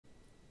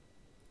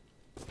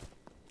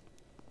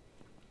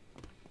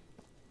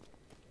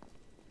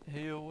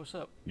what's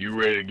up? You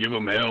ready to give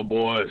them hell,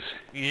 boys?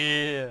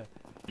 Yeah.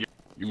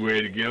 You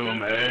ready to give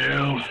them hell?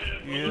 Yeah,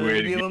 You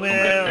ready to give them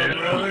hell,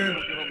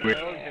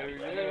 brother.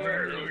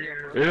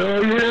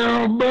 Hell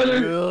yeah,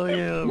 brother! Hell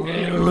yeah,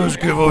 brother. Let's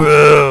give them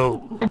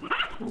hell.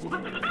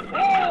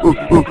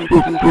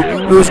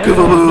 Let's give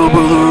them hell,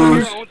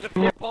 brothers.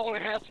 Hell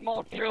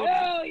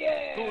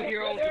yeah! Hell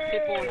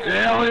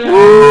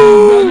yeah,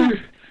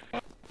 brother!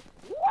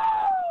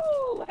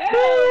 Woo!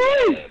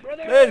 Hell yeah,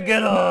 brother! Let's get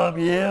them,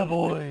 yeah,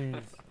 boys.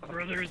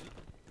 Brothers,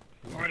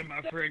 pardon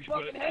my French,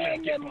 but Fucking let's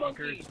hang get them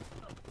bonkers.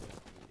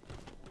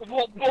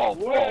 monkeys!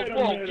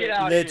 Whoa, Get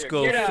out Let's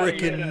go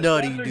frickin'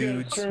 nutty,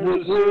 dudes.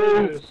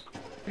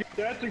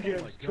 That's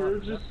against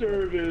terms of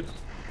service.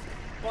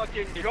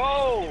 Fucking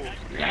go!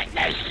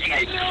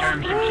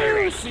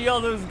 See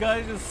all those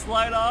guys just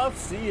slide off?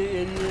 See you,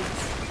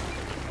 idiots.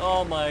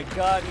 Oh my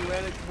god, he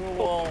ran into a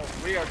wall.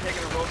 We are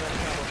taking a road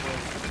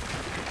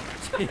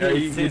Are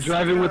you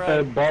driving with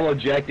a ball of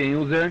Jack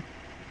Daniels there?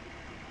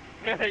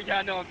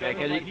 Yeah, no, I'm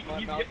Can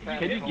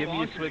you give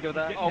me a swig of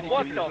that? Oh,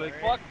 what the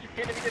fuck? You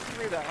can't even get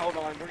through that. Hold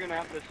on, we're gonna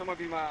have to. Someone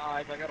be my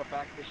eyes. I gotta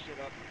back this shit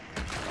up.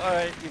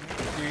 Alright,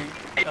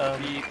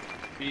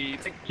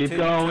 Keep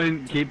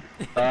going, keep,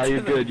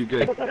 you're good, you're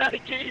good.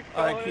 Alright,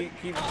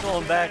 keep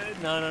going back.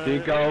 No.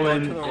 Keep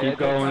going, keep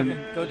going.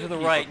 Go to the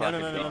right.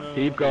 No.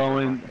 Keep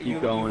going, keep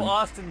going. You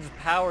Austin's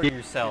power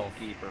yourself.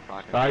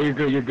 You're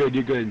good, you're good,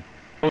 you're good.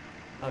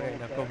 Okay,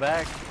 now go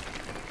back.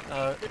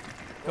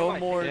 Go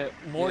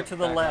more to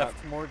the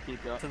left. More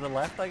to the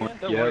left, I guess?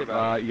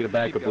 Yeah, you gotta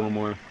back up a little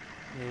more.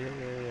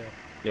 Yeah.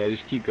 Yeah,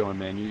 just keep going,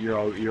 man. You're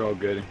all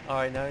good.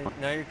 Alright,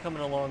 now you're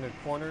coming along a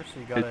corner, so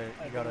you gotta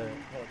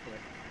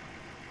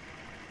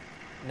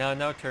Now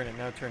turn it.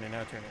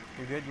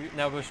 You're good?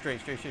 Now go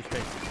straight.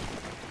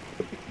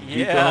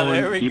 Yeah, going,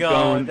 there we keep go.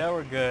 going. Now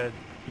we're good.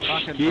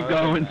 Keep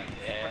going.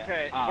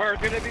 Okay, we're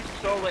gonna be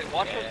so late.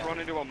 Watch us run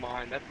into a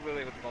mine. That's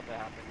really what's about to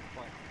happen.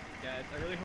 Guys, I really